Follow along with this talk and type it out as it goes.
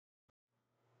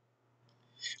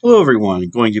Hello, everyone.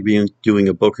 Going to be doing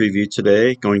a book review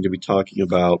today. Going to be talking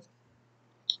about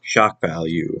Shock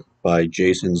Value by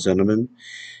Jason Zinoman.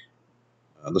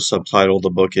 The subtitle of the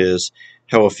book is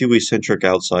How a Few Eccentric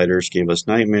Outsiders Gave Us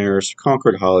Nightmares,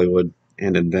 Conquered Hollywood,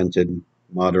 and Invented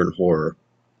Modern Horror.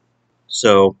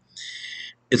 So,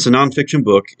 it's a nonfiction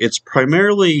book. It's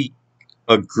primarily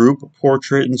a group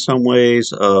portrait in some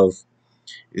ways of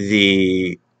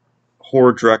the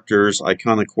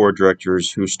iconic horror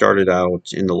directors who started out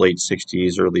in the late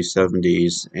 60s, early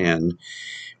 70s, and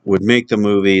would make the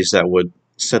movies that would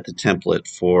set the template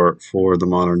for the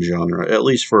modern genre, at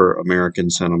least for American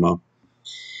cinema.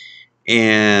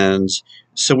 And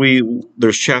so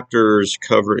there's chapters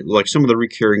covering like some of the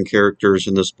recurring characters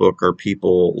in this book are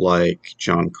people like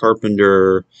John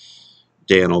Carpenter,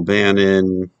 Dan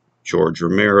O'Bannon, George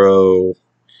Romero,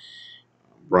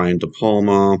 Brian De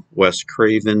Palma, Wes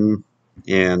Craven,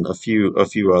 and a few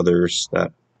others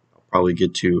that I'll probably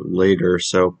get to later.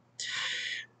 So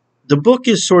the book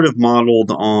is sort of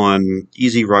modeled on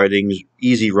easy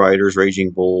riders, raging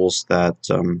bulls, that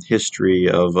history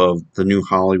of the new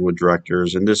Hollywood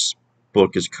directors. And this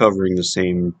book is covering the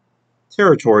same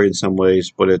territory in some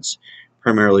ways, but it's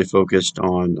primarily focused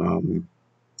on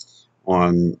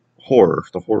horror,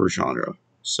 the horror genre.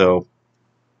 So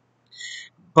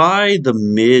by the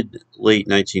mid late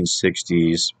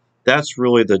 1960s, that's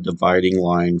really the dividing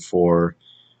line for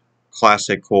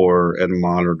classic horror and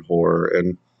modern horror.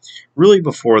 And really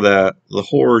before that, the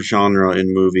horror genre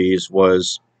in movies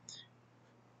was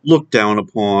looked down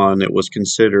upon. It was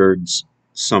considered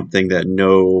something that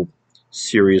no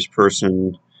serious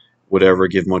person would ever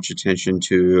give much attention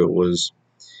to. It was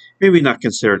maybe not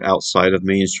considered outside of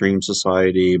mainstream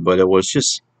society, but it was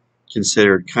just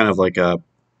considered kind of like a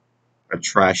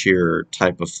trashier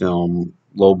type of film,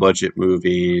 low budget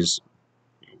movies,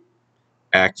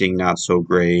 acting not so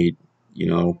great, you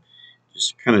know,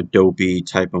 just kind of dopey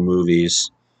type of movies.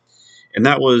 And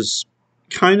that was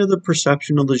kind of the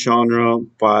perception of the genre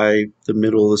by the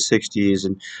middle of the 60s.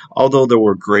 And although there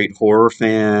were great horror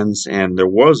fans and there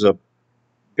was a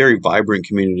very vibrant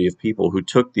community of people who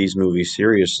took these movies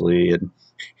seriously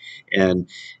and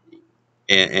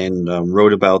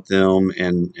wrote about them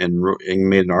and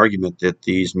made an argument that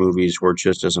these movies were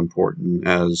just as important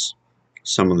as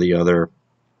some of the other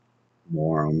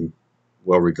more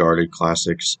well-regarded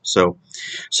classics. So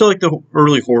like the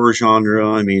early horror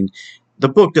genre, I mean, the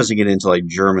book doesn't get into like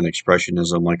German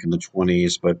expressionism like in the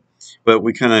 20s, but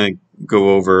we kind of go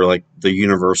over like the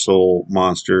universal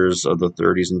monsters of the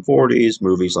 30s and 40s,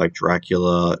 movies like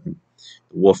Dracula, and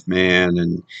Wolfman,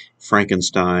 and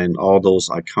Frankenstein, all those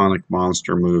iconic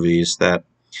monster movies that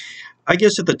I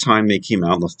guess at the time they came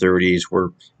out in the 30s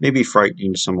were maybe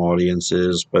frightening to some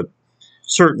audiences, but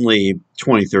certainly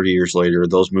 20, 30 years later,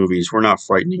 those movies were not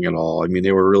frightening at all. I mean,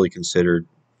 they were really considered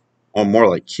more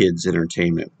like kids'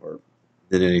 entertainment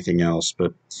than anything else.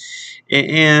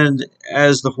 And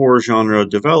as the horror genre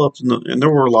developed, and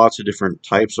there were lots of different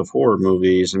types of horror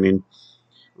movies. I mean,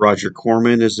 Roger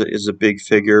Corman is a big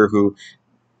figure who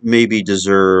maybe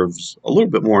deserves a little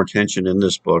bit more attention in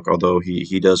this book, although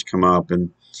he does come up,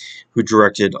 and who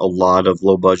directed a lot of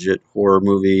low budget horror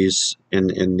movies in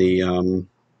the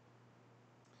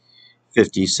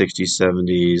 50s, 60s,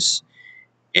 70s,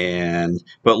 and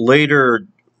but later,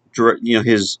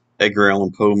 his Edgar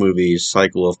Allan Poe movies,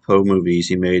 cycle of Poe movies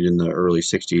he made in the early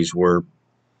 60s were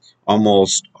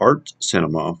almost art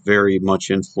cinema, very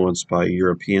much influenced by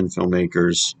European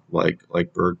filmmakers like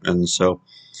Bergman. So,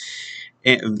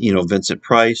 and Vincent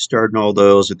Price starred in all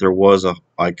those. That there was a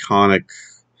iconic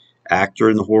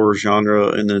actor in the horror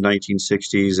genre in the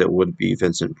 1960s, it would be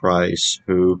Vincent Price,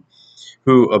 who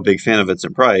a big fan of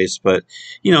Vincent Price, but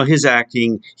his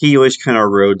acting, he always kind of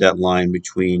rode that line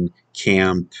between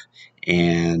camp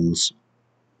and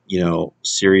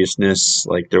seriousness.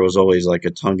 Like there was always like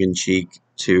a tongue in cheek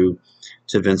to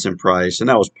Vincent Price, and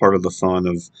that was part of the fun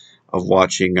of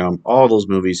watching all those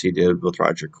movies he did with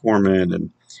Roger Corman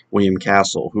and William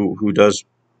Castle, who does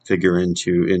figure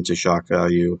into shock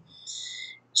value.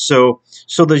 So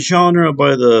the genre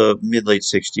by the mid late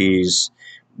 60s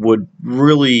would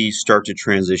really start to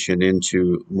transition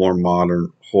into more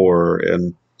modern horror.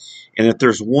 And if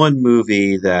there's one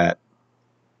movie that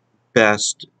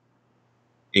best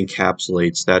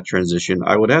encapsulates that transition,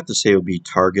 I would have to say it would be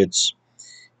Target's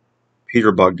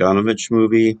Peter Bogdanovich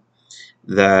movie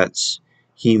that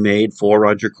he made for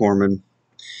Roger Corman.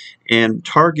 And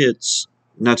Target's,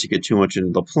 not to get too much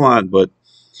into the plot, but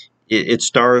it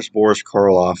stars Boris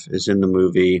Karloff is in the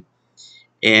movie,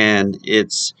 and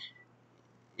it's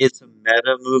a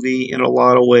meta movie in a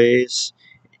lot of ways,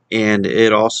 and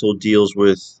it also deals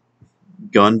with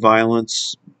gun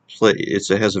violence, it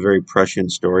has a very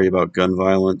prescient story about gun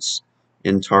violence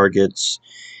in targets.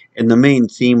 And the main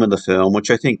theme of the film,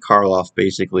 which I think Karloff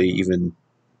basically even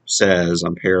says,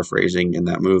 I'm paraphrasing in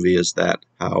that movie, is that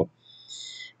how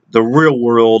the real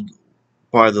world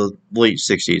by the late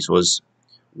 60s was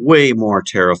way more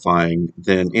terrifying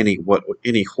than any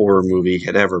horror movie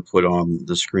had ever put on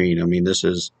the screen. I mean, this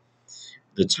is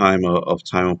the time of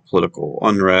political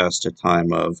unrest, a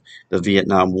time of the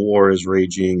Vietnam War is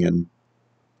raging, and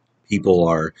people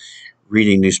are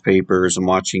reading newspapers and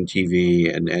watching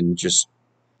TV and just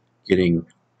getting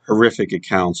horrific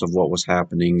accounts of what was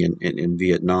happening in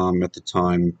Vietnam at the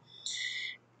time.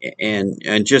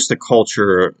 And just the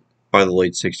culture by the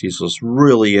late 60s was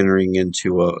really entering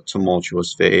into a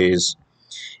tumultuous phase.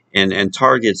 And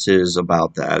Targets is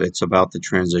about that. It's about the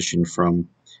transition from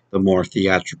the more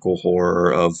theatrical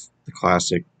horror of the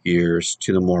classic years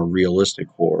to the more realistic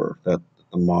horror that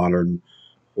the modern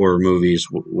horror movies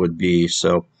would be.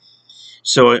 So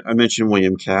I mentioned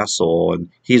William Castle, and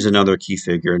he's another key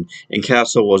figure. And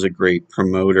Castle was a great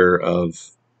promoter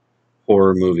of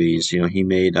horror movies. You know, he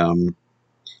made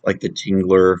like the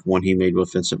Tingler one he made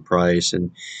with Vincent Price,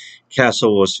 and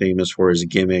Castle was famous for his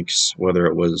gimmicks, whether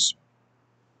it was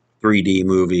 3D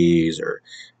movies or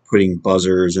putting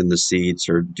buzzers in the seats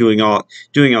or doing all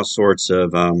sorts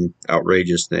of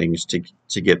outrageous things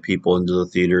to get people into the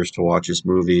theaters to watch his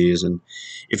movies. And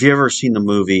if you ever seen the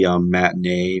movie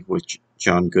Matinee with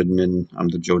John Goodman,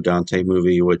 the Joe Dante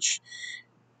movie, which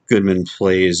Goodman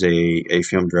plays a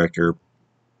film director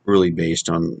really based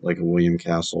on like a William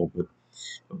Castle. But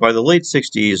by the late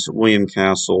 60s, William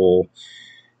Castle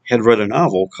had read a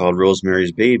novel called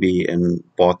Rosemary's Baby and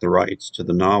bought the rights to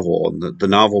the novel. And the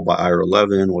novel by Ira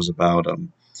Levin was about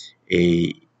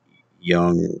a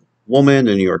young woman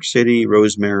in New York City,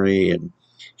 Rosemary, and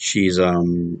she's a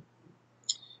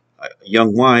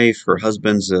young wife. Her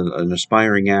husband's an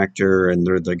aspiring actor, and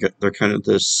they're kind of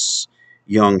this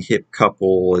young hip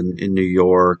couple in New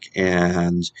York,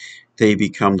 and they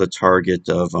become the target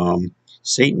of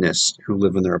Satanists who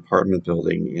live in their apartment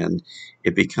building, and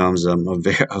it becomes a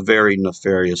very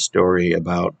nefarious story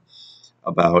about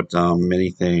many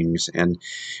things. And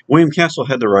William Castle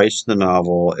had the rights to the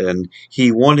novel, and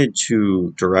he wanted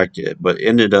to direct it, but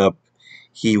ended up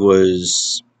he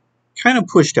was kind of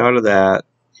pushed out of that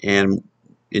and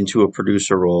into a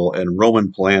producer role. And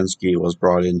Roman Polanski was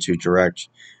brought in to direct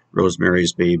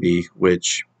Rosemary's Baby,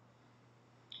 which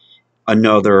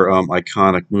another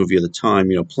iconic movie of the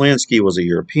time. You know, Polanski was a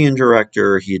European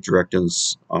director. He had directed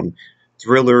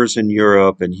thrillers in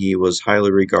Europe, and he was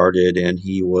highly regarded. And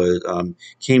he was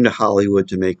came to Hollywood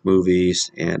to make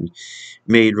movies and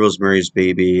made Rosemary's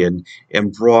Baby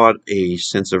and brought a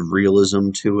sense of realism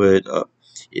to it.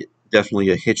 Definitely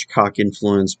a Hitchcock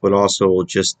influence, but also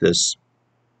just this.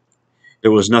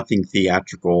 There was nothing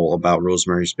theatrical about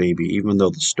Rosemary's Baby, even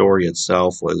though the story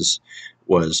itself was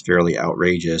fairly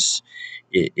outrageous.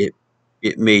 It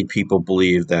made people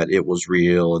believe that it was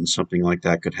real and something like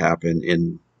that could happen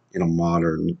in a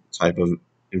modern type of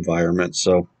environment.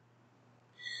 So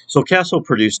Castle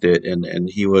produced it, and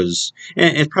he was,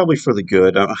 and probably for the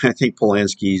good. I think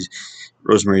Polanski's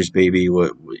Rosemary's Baby,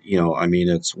 I mean,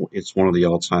 it's one of the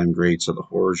all-time greats of the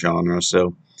horror genre.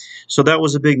 So that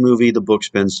was a big movie. The book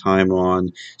spends time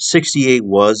on. 68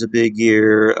 was a big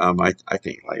year. I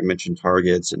think like I mentioned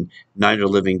Targets and Night of the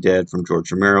Living Dead from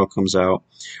George Romero comes out.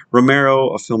 Romero,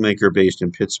 a filmmaker based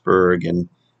in Pittsburgh, and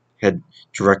had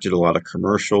directed a lot of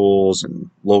commercials and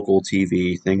local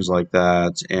TV, things like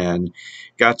that, and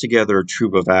got together a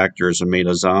troupe of actors and made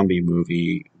a zombie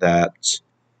movie that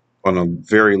on a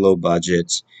very low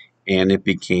budget, and it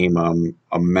became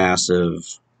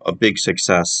a big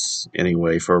success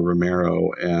anyway for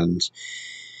Romero, and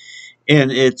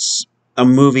it's a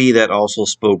movie that also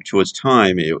spoke to its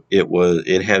time.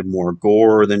 It had more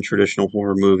gore than traditional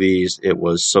horror movies. It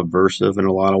was subversive in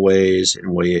a lot of ways. In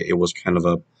a way, it was kind of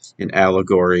an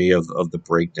allegory of the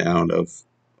breakdown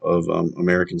of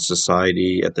American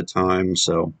society at the time.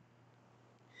 So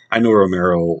I know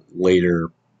Romero later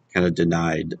kind of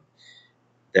denied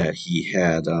that he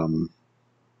had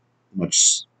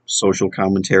much social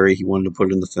commentary he wanted to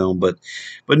put in the film, but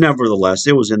nevertheless,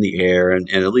 it was in the air, and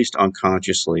at least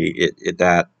unconsciously, it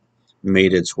that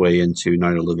made its way into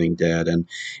Night of the Living Dead, and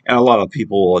a lot of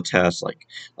people will attest,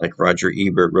 like Roger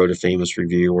Ebert wrote a famous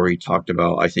review where he talked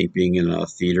about, I think, being in a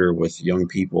theater with young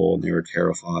people and they were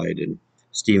terrified, and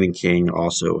Stephen King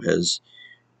also has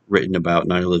written about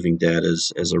Night of the Living Dead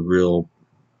as a real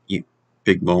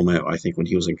big moment, I think, when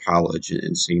he was in college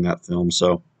and seeing that film.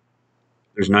 So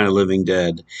there's Night of the Living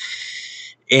Dead.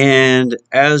 And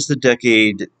as the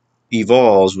decade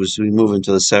evolves, as we move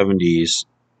into the 70s,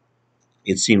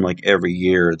 it seemed like every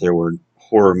year there were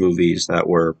horror movies that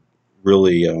were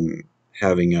really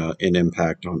having an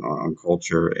impact on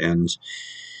culture. And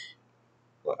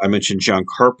I mentioned John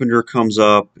Carpenter comes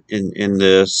up in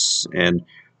this, and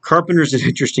Carpenter's an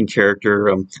interesting character.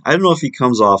 I don't know if he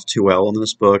comes off too well in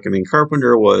this book. I mean,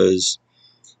 Carpenter was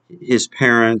his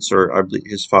parents, or I believe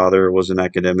his father was an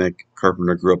academic.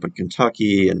 Carpenter grew up in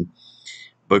Kentucky, and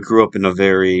but grew up in a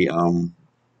very kind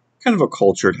of a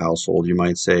cultured household, you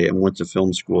might say, and went to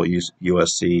film school at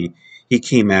USC. He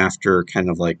came after kind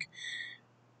of like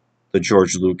the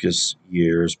George Lucas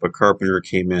years, but Carpenter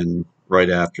came in right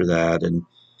after that,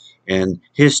 and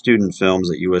his student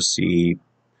films at USC,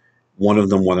 one of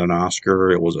them won an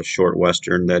Oscar. It was a short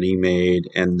western that he made,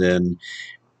 and then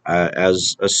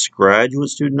as a graduate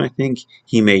student, I think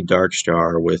he made Dark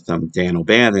Star with Dan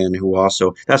O'Bannon, who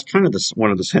also that's kind of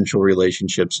one of the central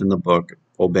relationships in the book,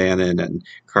 O'Bannon and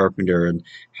Carpenter, and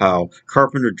how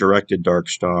Carpenter directed Dark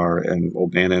Star and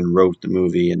O'Bannon wrote the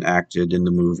movie and acted in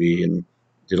the movie and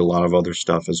did a lot of other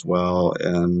stuff as well.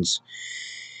 And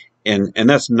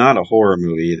that's not a horror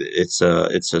movie. It's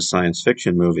a science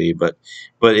fiction movie, but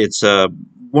it's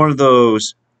one of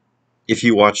those, if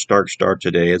you watch Dark Star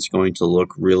today, it's going to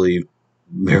look really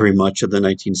very much of the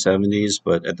 1970s,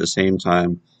 but at the same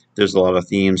time, there's a lot of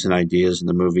themes and ideas in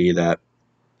the movie that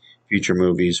future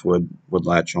movies would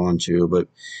latch on to.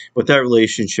 But that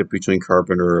relationship between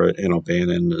Carpenter and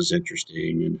O'Bannon is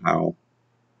interesting, and how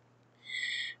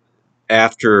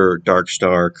after Dark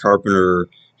Star, Carpenter,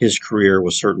 his career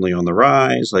was certainly on the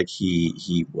rise. Like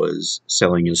he was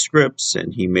selling his scripts,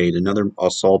 and he made another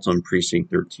Assault on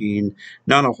Precinct 13,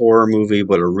 not a horror movie,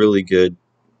 but a really good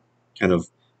kind of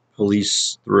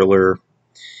police thriller.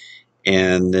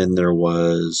 And then there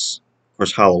was, of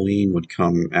course, Halloween would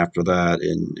come after that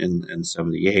in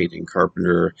 78, and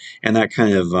Carpenter, and that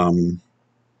kind of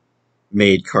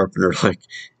made Carpenter like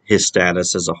his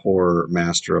status as a horror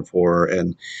master of horror.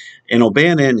 And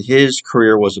O'Bannon, his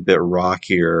career was a bit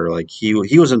rockier. Like he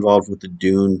was involved with the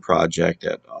Dune project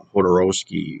that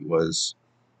Jodorowsky was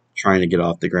trying to get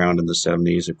off the ground in the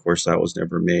 70s. Of course, that was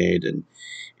never made. And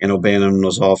O'Bannon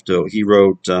was also, he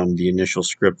wrote the initial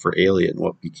script for Alien,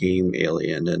 what became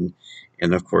Alien.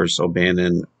 And of course,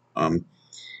 O'Bannon um,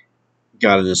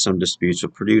 got into some disputes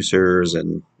with producers,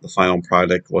 and the final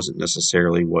product wasn't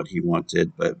necessarily what he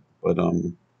wanted, but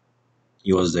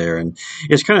he was there. And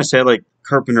it's kind of sad, like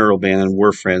Carpenter and O'Bannon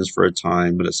were friends for a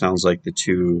time, but it sounds like the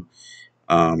two,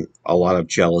 a lot of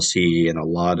jealousy and a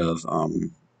lot of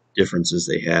differences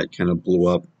they had kind of blew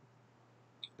up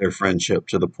their friendship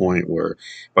to the point where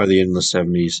by the end of the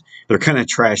 70s, they're kind of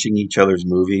trashing each other's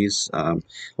movies.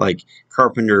 Like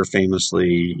Carpenter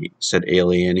famously said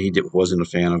Alien, wasn't a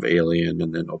fan of Alien,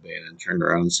 and then O'Bannon turned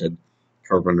around and said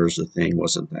Carpenter's The Thing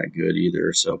wasn't that good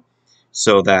either. So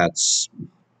that's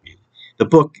the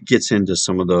book gets into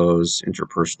some of those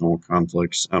interpersonal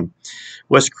conflicts.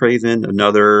 Wes Craven,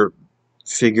 another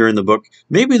figure in the book,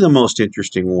 maybe the most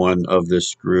interesting one of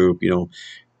this group.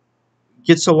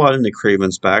 Gets a lot into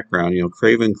Craven's background.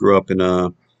 Craven grew up in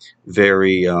a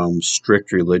very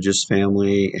strict religious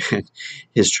family. And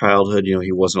his childhood,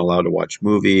 he wasn't allowed to watch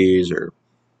movies or,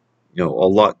 a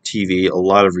lot TV, a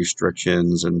lot of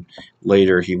restrictions. And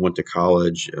later he went to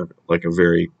college, like a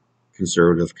very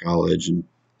conservative college, and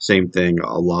same thing,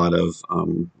 a lot of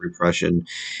repression.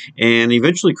 And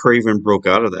eventually Craven broke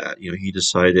out of that. He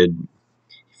decided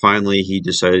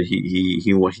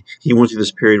he went through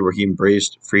this period where he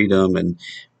embraced freedom and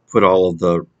put all of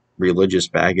the religious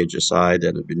baggage aside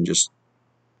that had been just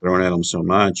thrown at him so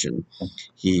much, and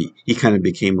he kind of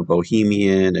became a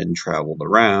bohemian and traveled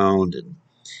around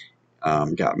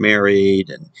and got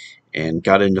married and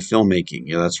got into filmmaking.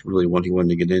 That's really what he wanted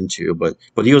to get into. But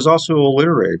he was also a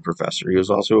literary professor. He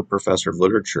was also a professor of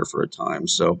literature for a time.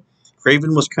 So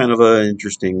Craven was kind of an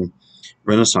interesting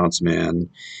Renaissance man.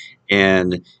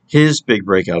 And his big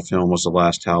breakout film was The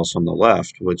Last House on the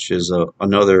Left, which is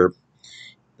another.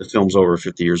 The film's over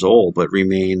 50 years old, but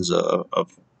remains a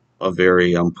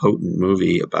very potent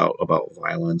movie about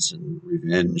violence and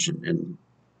revenge and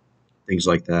things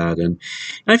like that. And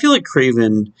I feel like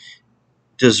Craven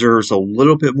deserves a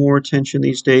little bit more attention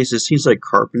these days. It seems like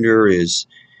Carpenter's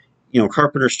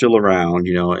still around,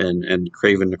 and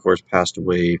Craven, of course, passed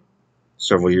away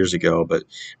several years ago, but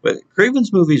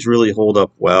Craven's movies really hold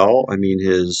up well. I mean,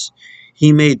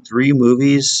 he made three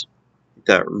movies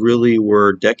that really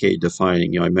were decade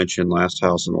defining. I mentioned Last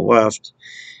House on the Left.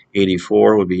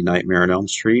 84 would be Nightmare on Elm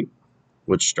Street,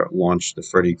 which launched the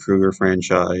Freddy Krueger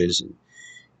franchise,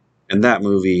 and that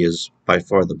movie is by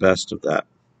far the best of that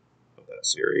that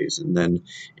series. And then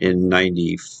in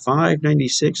 95,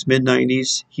 96, mid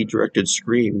 90s, he directed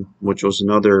Scream, which was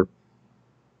another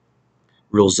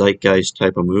real zeitgeist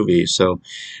type of movie. So,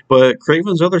 but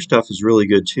Craven's other stuff is really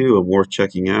good too and worth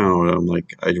checking out.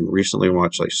 Like I recently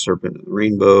watched like Serpent and the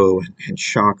Rainbow and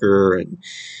Shocker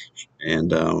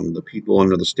and The People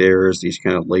Under the Stairs. These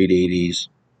kind of late '80s,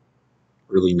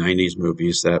 early '90s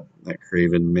movies that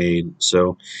Craven made.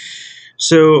 So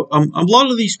a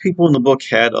lot of these people in the book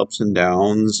had ups and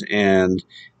downs, and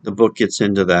the book gets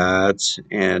into that.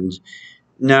 And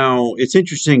now it's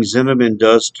interesting. Zinoman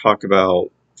does talk about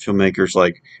filmmakers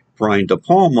like Brian De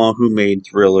Palma, who made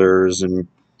thrillers and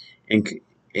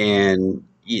and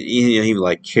even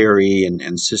like Carrie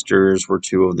and Sisters were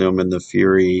two of them, and The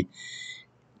Fury.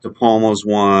 De Palma's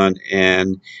one,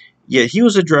 and yeah, he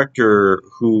was a director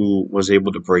who was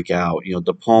able to break out.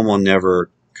 De Palma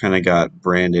never kind of got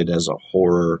branded as a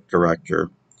horror director,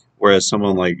 whereas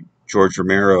someone like George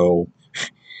Romero,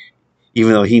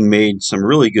 even though he made some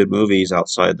really good movies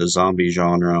outside the zombie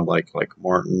genre, like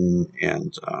Martin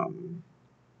and um,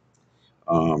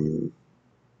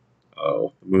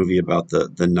 the movie about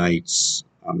the knights.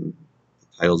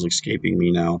 Title's escaping me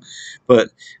now, but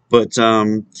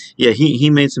yeah, he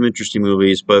made some interesting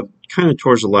movies, but kind of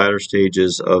towards the latter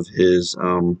stages of his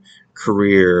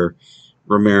career,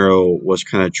 Romero was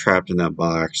kind of trapped in that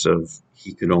box of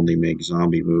he could only make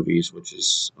zombie movies, which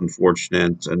is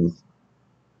unfortunate. And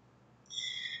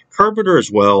Carpenter as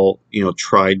well,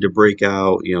 tried to break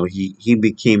out. He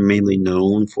became mainly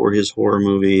known for his horror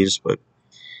movies, but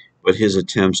his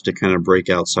attempts to kind of break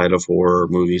outside of horror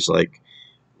movies like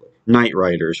Night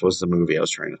Riders was the movie I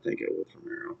was trying to think of with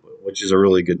Romero, which is a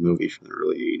really good movie from the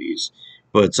early '80s.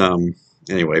 But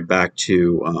anyway, back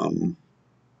to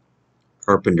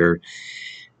Carpenter.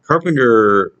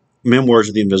 Carpenter Memoirs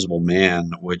of the Invisible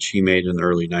Man, which he made in the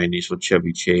early '90s with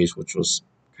Chevy Chase, which was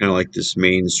kind of like this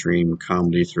mainstream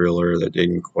comedy thriller that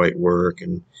didn't quite work.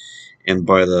 And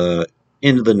by the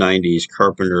end of the '90s,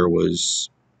 Carpenter was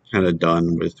kind of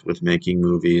done with making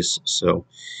movies. So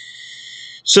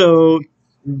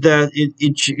that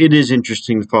it is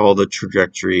interesting to follow the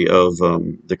trajectory of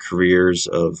the careers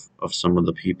of some of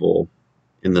the people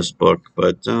in this book.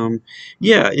 But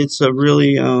yeah, it's a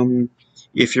really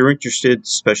if you're interested,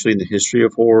 especially in the history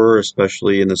of horror,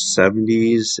 especially in the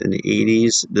 '70s and the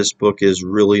 '80s, this book is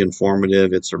really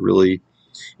informative. It's a really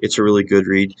good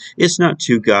read. It's not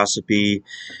too gossipy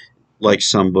like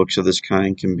some books of this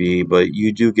kind can be, but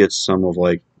you do get some of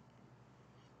like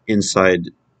inside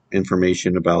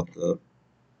information about the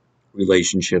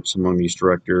relationships among these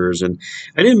directors. And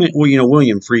I didn't well,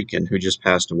 William Friedkin, who just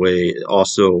passed away,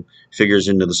 also figures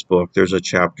into this book. There's a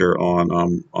chapter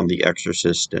on The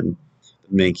Exorcist and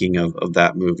the making of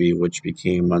that movie, which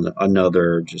became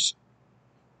another just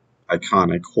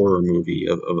iconic horror movie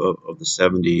of the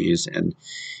 '70s.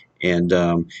 And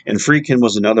Friedkin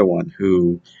was another one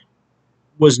who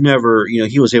was never,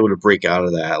 he was able to break out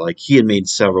of that. Like he had made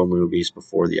several movies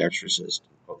before The Exorcist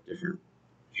of different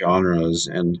genres,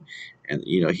 and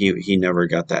he never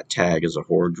got that tag as a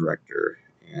horror director.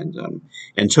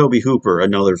 And Toby Hooper,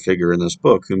 another figure in this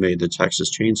book, who made the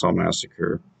Texas Chainsaw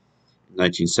Massacre in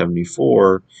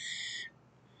 1974.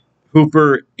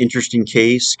 Hooper, interesting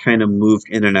case, kind of moved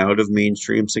in and out of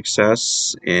mainstream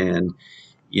success, and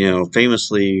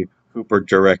famously Hooper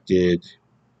directed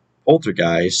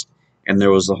Poltergeist, and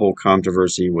there was the whole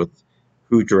controversy with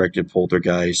who directed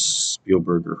Poltergeist,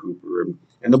 Spielberg or Hooper.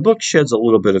 And the book sheds a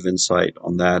little bit of insight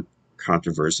on that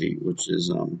controversy, which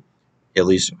is at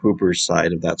least Hooper's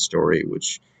side of that story,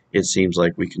 which it seems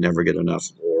like we can never get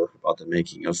enough lore about the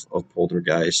making of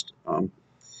Poltergeist.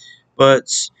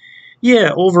 But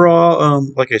yeah, overall,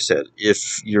 like I said,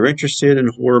 if you're interested in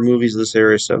horror movies of this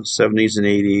era, '70s and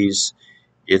 '80s,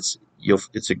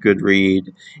 it's a good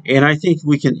read. And I think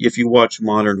we can, if you watch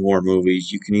modern horror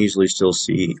movies, you can easily still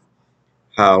see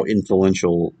how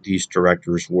influential these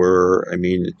directors were. I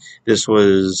mean, this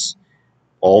was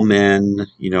all men,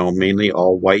 mainly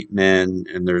all white men,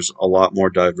 and there's a lot more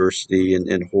diversity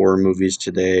in horror movies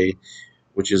today,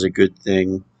 which is a good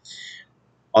thing.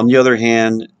 On the other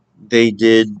hand, they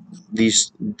did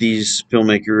these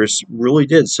filmmakers really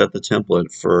did set the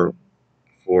template for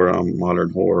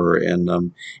modern horror,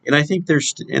 and I think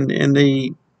there's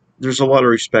a lot of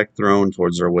respect thrown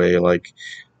towards their way, like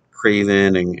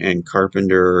Craven and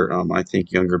Carpenter. I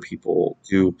think younger people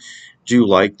do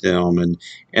like them,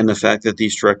 and the fact that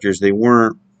these directors, they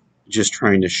weren't just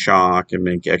trying to shock and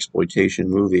make exploitation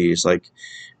movies. Like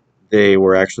they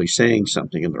were actually saying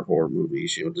something in their horror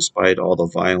movies. Despite all the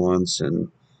violence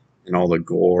and all the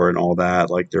gore and all that,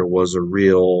 like there was a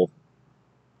real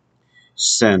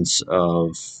sense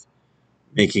of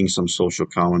making some social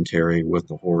commentary with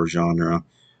the horror genre,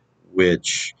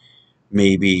 which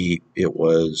maybe it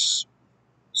was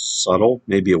subtle,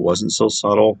 maybe it wasn't so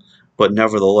subtle, but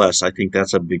nevertheless, I think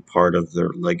that's a big part of their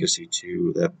legacy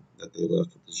too, that they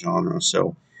left with the genre.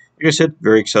 So, like I said,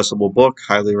 very accessible book,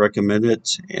 highly recommend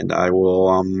it, and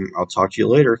I'll talk to you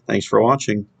later. Thanks for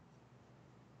watching.